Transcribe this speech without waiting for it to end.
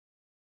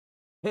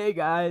Hey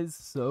guys,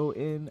 so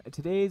in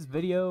today's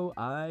video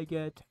I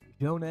get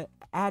Jonah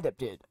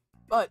Adapted,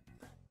 but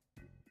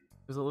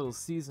there's a little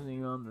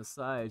seasoning on the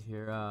side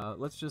here.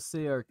 Let's just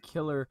say our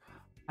killer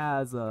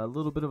has a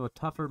little bit of a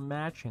tougher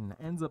match and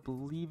ends up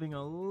leaving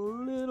a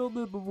little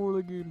bit before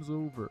the game's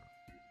over.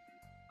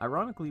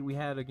 Ironically, we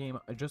had a game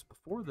just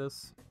before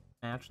this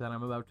match that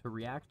I'm about to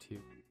react to,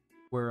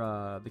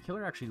 where the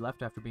killer actually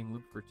left after being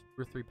looped for 2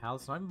 or 3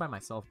 pallets, so I'm by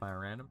myself by a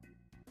random.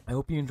 I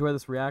hope you enjoy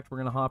this react. We're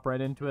gonna hop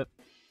right into it.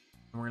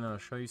 And we're gonna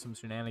show you some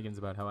shenanigans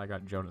about how I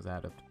got Jonah's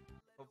Adept.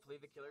 Hopefully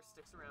the killer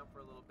sticks around for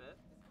a little bit.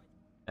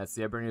 Let's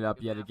see, I bring it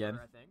up yet again.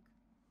 I think.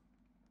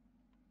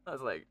 I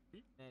was like,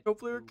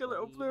 hopefully our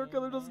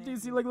killer doesn't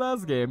DC like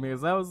last game,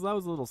 because that was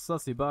a little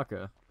sussy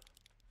baka.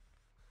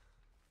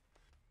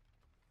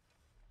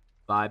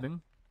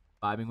 Vibing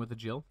with the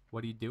Jill.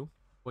 What do you do?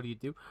 What do you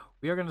do?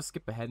 We are gonna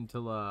skip ahead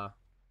until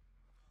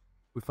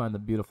we find the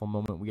beautiful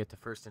moment we get to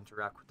first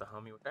interact with the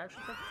homie, which I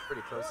actually think is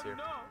pretty close here.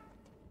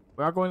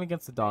 We are going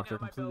against the doctor.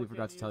 Completely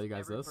forgot to tell you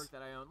guys this.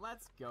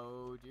 Let's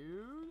go,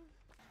 dude.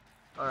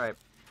 Alright.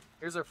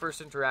 Here's our first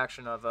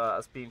interaction of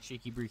us being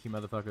cheeky breaky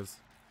motherfuckers.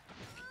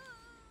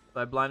 So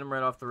I blind him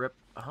right off the rip.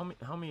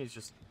 Homie is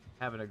just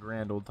having a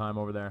grand old time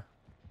over there.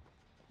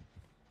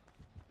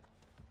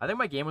 I think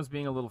my game was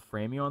being a little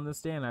framey on this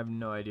day, and I have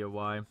no idea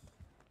why.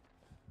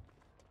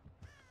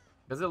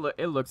 Because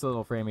it looks a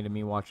little framey to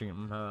me watching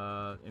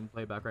it in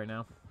playback right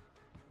now.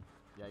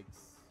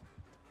 Yikes.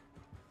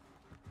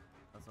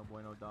 That's no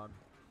bueno, dog.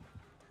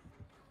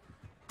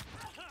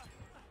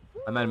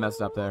 I might have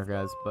messed up there,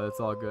 guys, but it's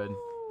all good.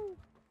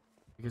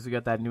 Because we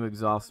got that new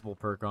exhaustible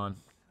perk on.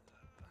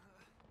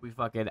 We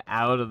fucking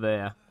out of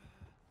there.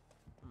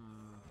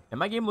 And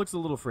my game looks a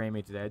little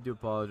framey today. I do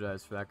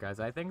apologize for that, guys.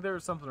 I think there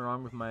was something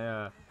wrong with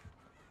my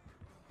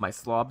my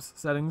slobs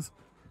settings.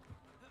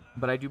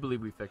 But I do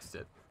believe we fixed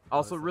it.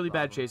 Also, really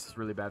bad chase is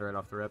really bad right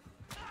off the rip.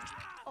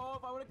 Oh,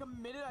 if I would have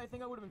committed, I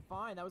think I would have been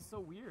fine. That was so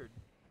weird.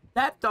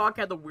 That dog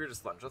had the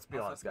weirdest lunge. Let's be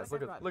honest, guys.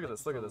 Look at this. Look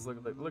at this. Look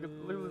at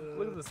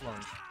this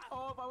lunge.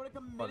 Oh, if I would have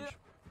committed.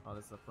 Oh,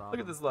 this is a problem.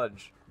 Look at this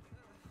lunge.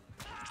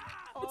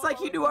 It's like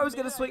he knew I was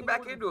gonna swing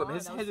back into him.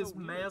 His head is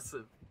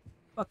massive.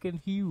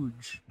 Fucking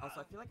huge. Also,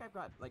 I feel like I've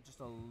got like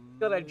just a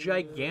got a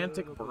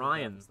gigantic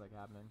Brian. Like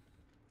happening.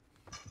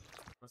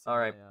 All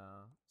right.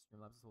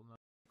 Streamlabs is holding up.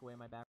 Away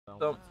my back.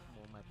 So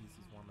my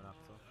PC's warming up.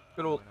 So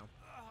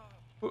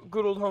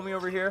good old homie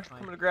over here.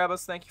 Coming to grab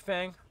us. Thank you,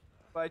 Fang.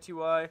 Bye,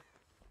 TY.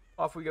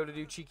 Off we go to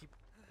do cheeky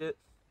shit.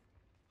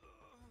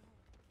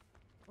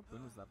 What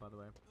boon is that, by the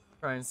way?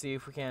 Try and see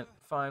if we can't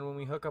find when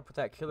we hook up with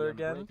that killer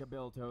again.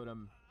 Unbreakable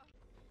totem.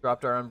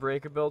 Dropped our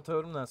unbreakable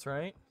totem. That's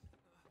right.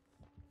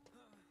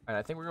 All right,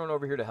 I think we're going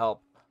over here to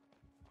help.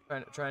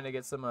 Trying to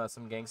get some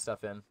gang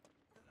stuff in.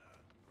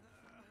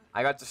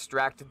 I got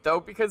distracted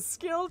though because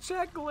skill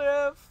check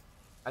glyph.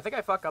 I think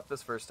I fuck up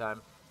this first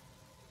time.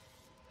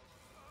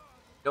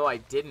 No, I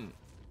didn't.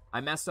 I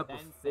messed up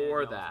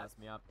before that. Messed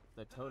me up.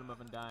 The totem of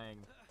undying.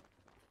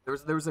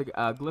 There was a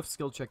glyph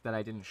skill check that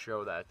I didn't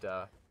show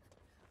that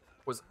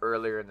was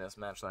earlier in this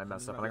match that I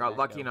messed up, and I got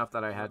lucky enough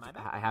that I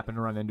happened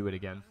to run into it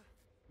again.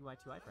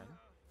 UI2I friend.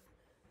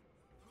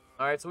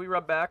 All right, so we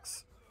rub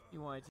backs.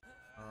 UI2.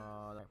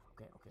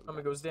 Okay.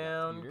 Homie goes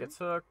down, gets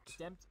hooked.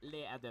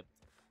 Adept.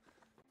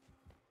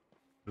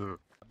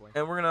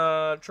 And we're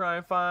gonna try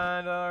and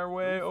find our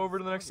way over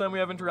to the next time we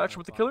have interaction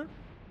with the killer.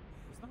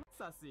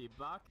 Sussy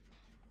buck.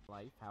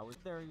 Life. How is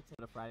there? You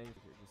take a Friday.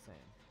 You're just saying.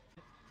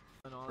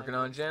 Working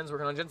on gens.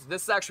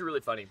 This is actually really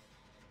funny.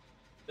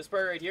 This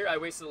part right here, I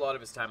wasted a lot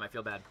of his time. I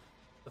feel bad.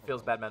 It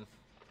feels bad, man.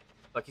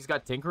 Look, he's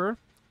got Tinkerer.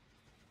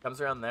 Comes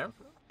around there.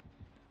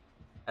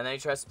 And then he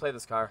tries to play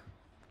this car.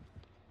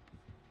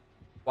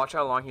 Watch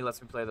how long he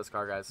lets me play this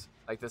car, guys.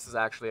 Like, this is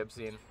actually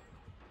obscene.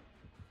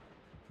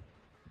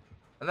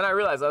 And then I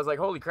realized, I was like,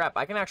 holy crap,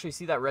 I can actually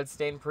see that red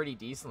stain pretty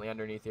decently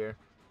underneath here.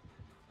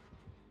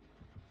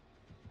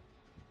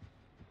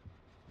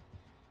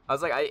 I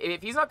was like,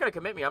 if he's not going to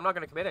commit me, I'm not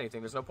going to commit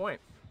anything. There's no point.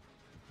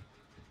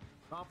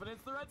 Confidence,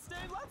 the red stain,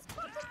 let's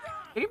go!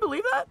 Can you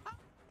believe that?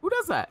 Who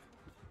does that?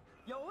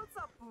 Yo, what's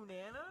up,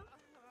 Banana?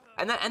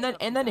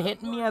 And then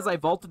hitting me as I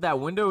vaulted that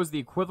window is the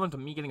equivalent of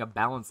me getting a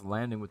balanced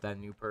landing with that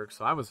new perk,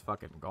 so I was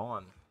fucking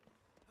gone.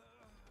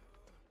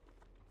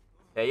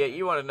 Yeah,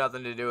 you wanted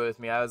nothing to do with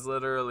me. I was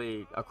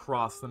literally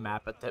across the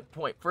map at that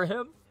point for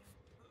him.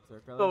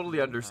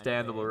 Totally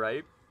understandable,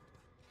 right?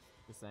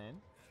 Just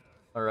saying.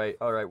 Alright,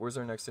 where's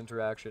our next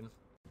interaction?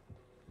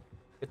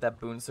 Get that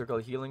boon circle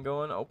of healing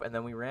going. Oh, and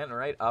then we ran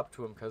right up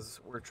to him because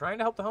we're trying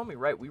to help the homie,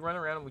 right? We run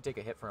around and we take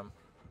a hit from him.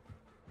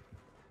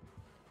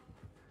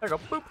 There we go,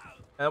 boop.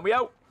 And we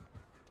out.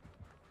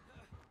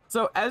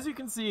 So, as you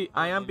can see,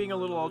 I am being a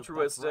little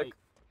altruistic.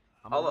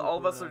 All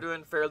of us are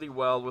doing fairly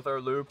well with our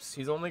loops.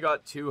 He's only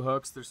got 2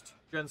 hooks. There's 2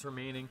 gens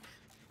remaining.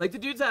 Like, the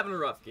dude's having a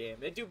rough game.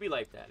 It do be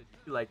like that. It do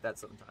be like that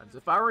sometimes.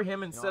 If I were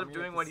him, instead of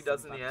doing what he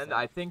does in the end,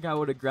 I think I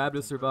would have grabbed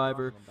a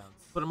survivor,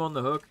 put him on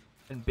the hook,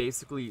 and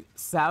basically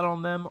sat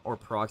on them or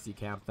proxy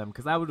camped them,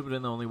 because that would have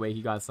been the only way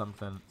he got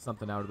something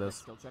out of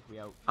this.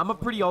 I'm a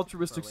pretty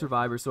altruistic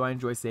survivor, so I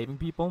enjoy saving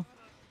people.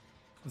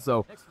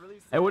 So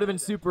it would have been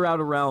super out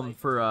of realm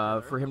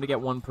for him to get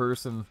one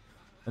person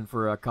and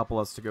for a couple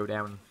of us to go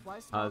down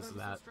as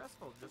that.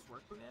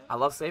 I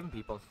love saving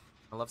people.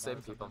 I love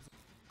saving people.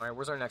 All right,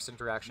 where's our next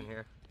interaction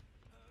here?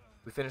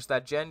 We finished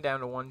that gen down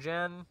to 1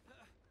 gen.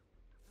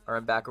 All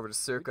right, back over to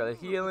Circa the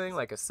Healing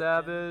like a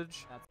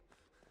savage.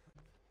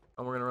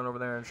 And we're gonna run over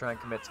there and try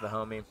and commit to the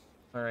homie.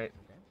 All right.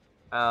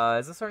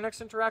 Is this our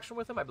next interaction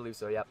with him? I believe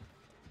so. Yep.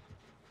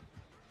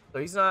 So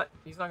he's not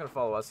gonna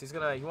follow us.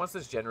 He wants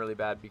this gen really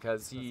bad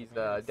because he's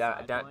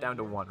down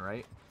to 1,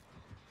 right?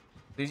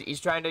 He's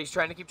trying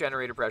to keep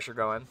generator pressure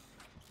going.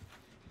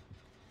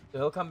 So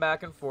he'll come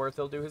back and forth.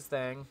 He'll do his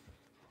thing.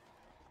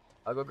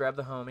 I'll go grab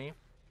the homie.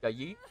 Got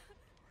yeet.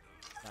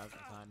 Now's the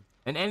time.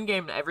 In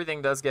endgame,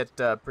 everything does get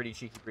pretty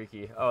cheeky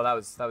breaky. Oh, that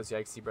was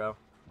yikesy, bro.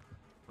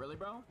 Really,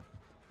 bro?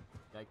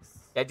 Yikes.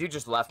 Yeah, dude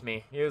just left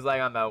me. He was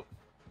like, I'm out.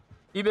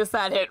 He missed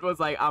that hit. Was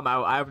like, I'm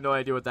out. I have no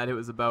idea what that hit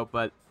was about,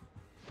 but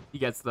he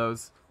gets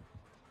those.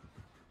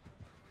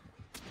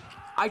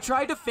 I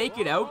tried to fake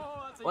it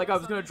out, like I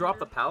was gonna drop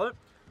the pallet,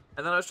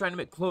 and then I was trying to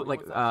make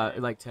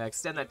like to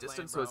extend that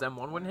distance so his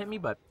M1 wouldn't hit me,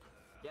 but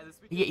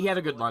he had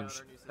a good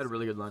lunge. Had a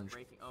really good lunge.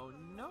 Oh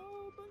no!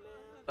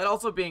 That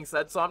also being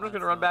said, so I'm just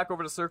gonna run back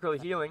over to Circle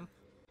of Healing,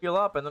 heal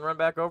up, and then run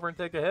back over and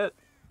take a hit.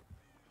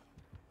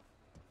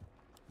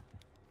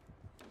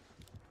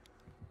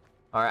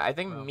 All right, I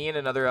think me and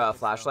another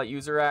flashlight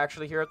user are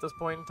actually here at this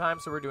point in time,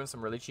 so we're doing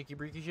some really cheeky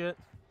breeky shit.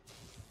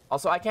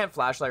 Also, I can't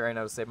flashlight right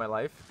now to save my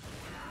life.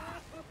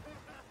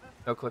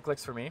 No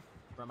clicks for me.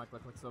 Bro, my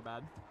click's so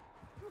bad.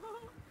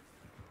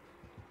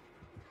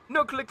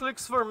 No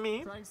clicks for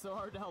me. Trying so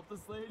hard to help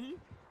this lady.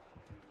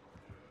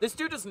 This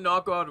dude does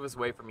not go out of his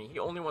way for me. He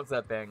only wants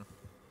that bang.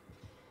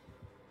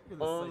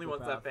 Only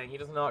wants that bang. He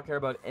does not care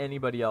about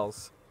anybody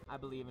else. I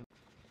believe in.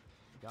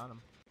 Got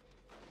him.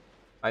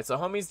 Alright, so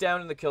homie's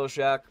down in the kill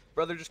shack.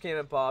 Brother just came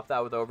and popped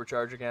that with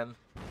overcharge again.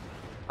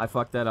 I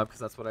fucked that up because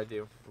that's what I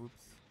do.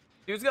 Oops.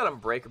 Dude's got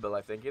unbreakable,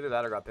 I think. Either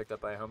that or got picked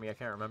up by a homie. I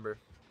can't remember.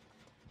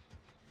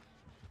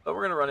 But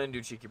we're gonna run in and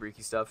do cheeky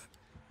breeky stuff.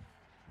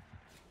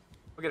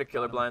 We'll get a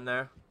killer blind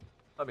there.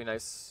 That'll be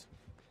nice.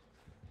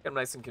 Get him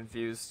nice and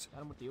confused.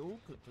 Got him with the old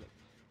click.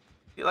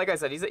 Like I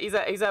said, he's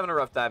having a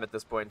rough time at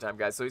this point in time,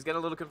 guys. So he's getting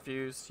a little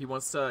confused. He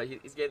wants to.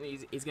 He's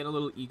getting a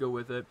little ego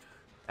with it,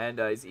 and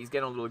he's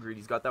getting a little greedy.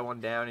 He's got that one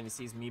down, and he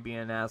sees me being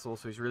an asshole,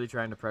 so he's really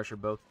trying to pressure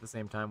both at the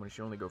same time when he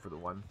should only go for the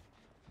one.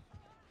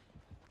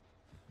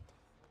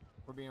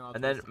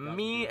 And then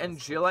me and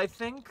Jill, I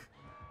think.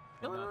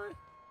 Jill and I. I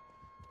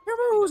can't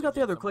remember who's got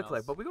the other click,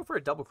 but we go for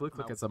a double click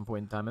at some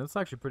point in time, and it's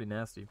actually pretty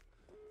nasty.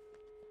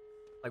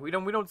 Like we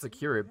don't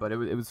secure it, but it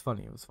was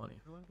funny. It was funny.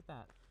 Look at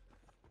that.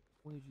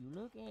 Would you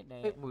look at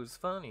that? It was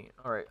funny.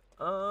 All right.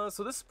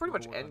 So this is pretty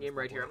much endgame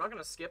right here. I'm not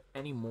gonna skip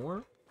any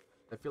more.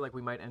 I feel like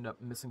we might end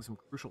up missing some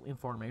crucial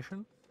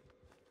information.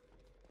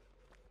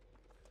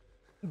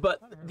 But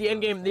the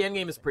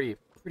endgame is pretty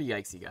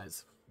yikesy,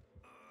 guys.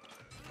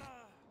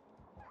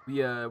 We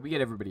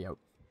get everybody out.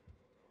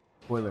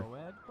 Spoiler.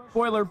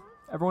 Spoiler.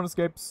 Everyone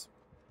escapes.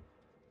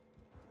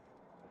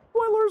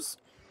 Spoilers.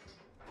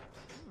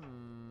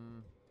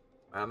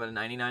 I'm gonna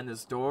 99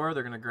 this door.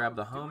 They're gonna grab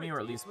the homie, or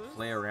at least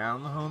play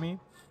around the homie.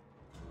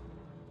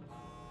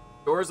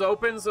 Door's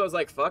open, so I was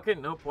like, fuck it,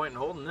 no point in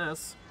holding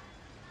this.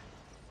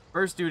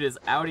 First dude is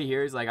out of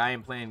here. He's like, I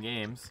ain't playing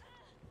games.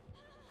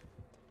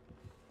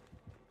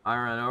 I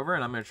run over,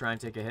 and I'm gonna try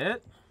and take a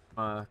hit.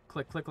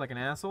 Click like an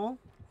asshole.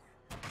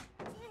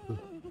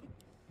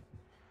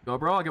 Go,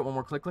 bro. I'll get one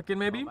more click in,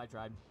 maybe. I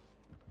tried.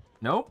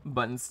 Nope,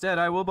 but instead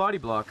I will body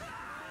block.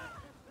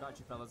 Got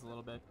you fellas a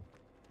little bit.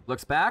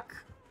 Looks back.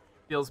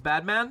 Feels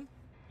bad, man.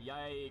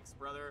 Yikes,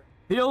 brother.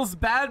 Feels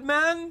bad,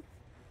 man.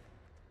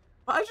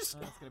 I just.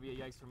 That's gonna be a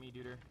yikes for me,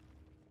 duder.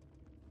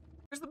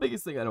 Here's the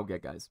biggest thing I don't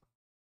get, guys.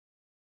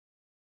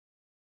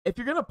 If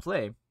you're gonna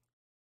play,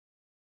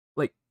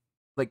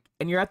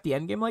 and you're at the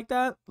end game like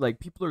that, like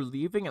people are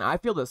leaving, and I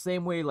feel the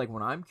same way, like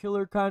when I'm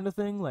killer kind of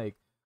thing, like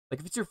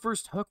if it's your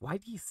first hook, why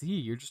DC?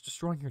 You're just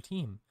destroying your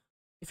team.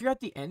 If you're at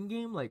the end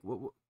game, like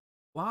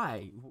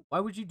why?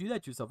 Why would you do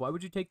that to yourself? Why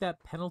would you take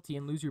that penalty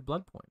and lose your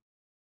blood point?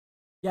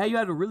 Yeah, you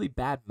had a really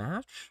bad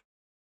match,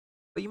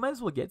 but you might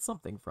as well get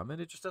something from it.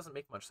 It just doesn't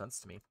make much sense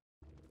to me.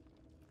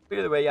 But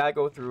either way, yeah, I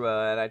go through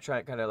and I try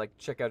and kind of like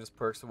check out his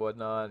perks and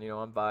whatnot. And, you know,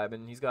 I'm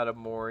vibing. He's got a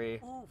Mori.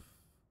 Oof.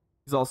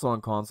 He's also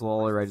on console.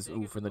 All I write is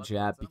oof in the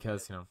chat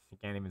because, you know, you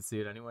can't even see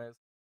it anyways.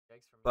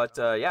 But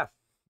yeah,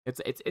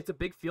 it's a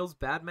big feels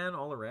bad man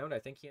all around. I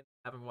think he ends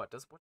up having what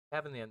does he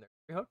have in the end there?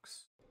 3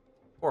 hooks,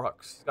 4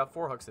 hooks. He's got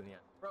 4 hooks in the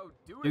end. Bro,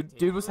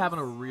 dude was having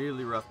a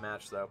really rough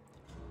match though.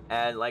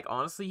 And, like,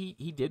 honestly,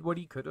 he did what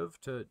he could have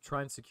to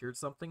try and secure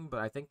something, but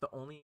I think the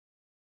only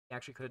he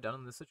actually could have done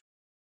in this situation,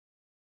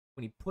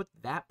 when he put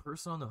that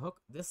person on the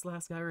hook, this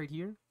last guy right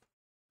here,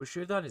 what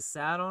should have done is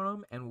sat on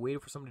him and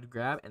waited for somebody to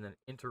grab and then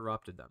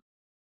interrupted them.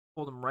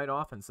 Pulled him right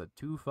off and said,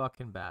 too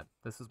fucking bad.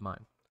 This is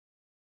mine.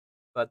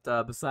 But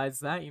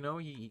besides that, you know,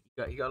 he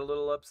got a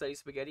little upsetty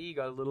spaghetti, he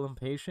got a little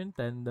impatient,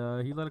 and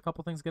he let a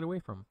couple things get away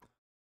from him.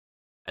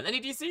 And then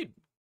he DC'd,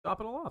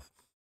 stopping it all off.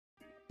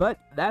 But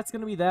that's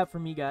going to be that for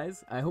me,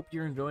 guys. I hope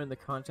you're enjoying the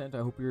content. I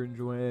hope you're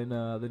enjoying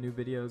the new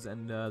videos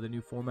and the new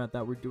format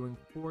that we're doing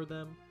for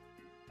them.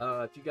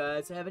 If you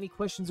guys have any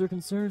questions or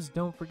concerns,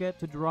 don't forget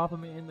to drop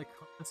them in the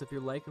comments. If you're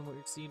liking what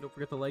you're seeing, don't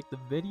forget to like the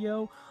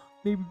video.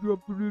 Maybe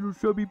drop a little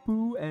chubby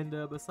poo. And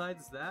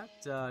besides that,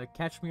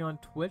 catch me on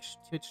Twitch,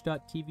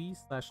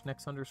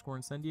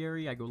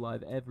 twitch.tv/next_incendiary. I go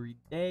live every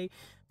day.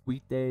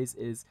 Weekdays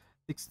is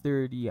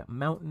 6:30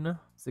 Mountain,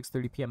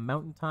 6:30 p.m.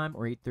 Mountain Time,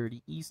 or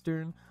 8:30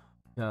 Eastern,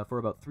 for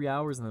about 3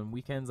 hours. And then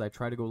weekends, I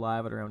try to go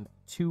live at around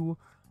 2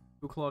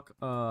 o'clock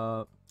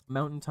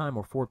Mountain Time,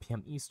 or 4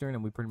 p.m. Eastern,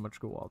 and we pretty much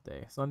go all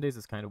day. Sundays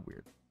is kind of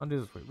weird.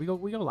 Sundays is weird. We go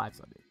live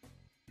Sundays.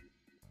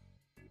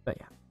 But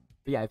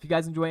yeah, if you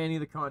guys enjoy any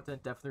of the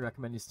content, definitely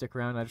recommend you stick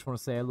around. I just want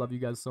to say I love you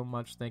guys so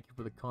much. Thank you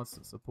for the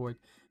constant support,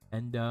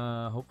 and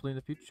hopefully in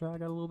the future I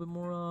got a little bit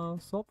more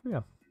salt for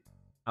you.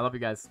 I love you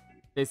guys.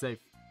 Stay safe.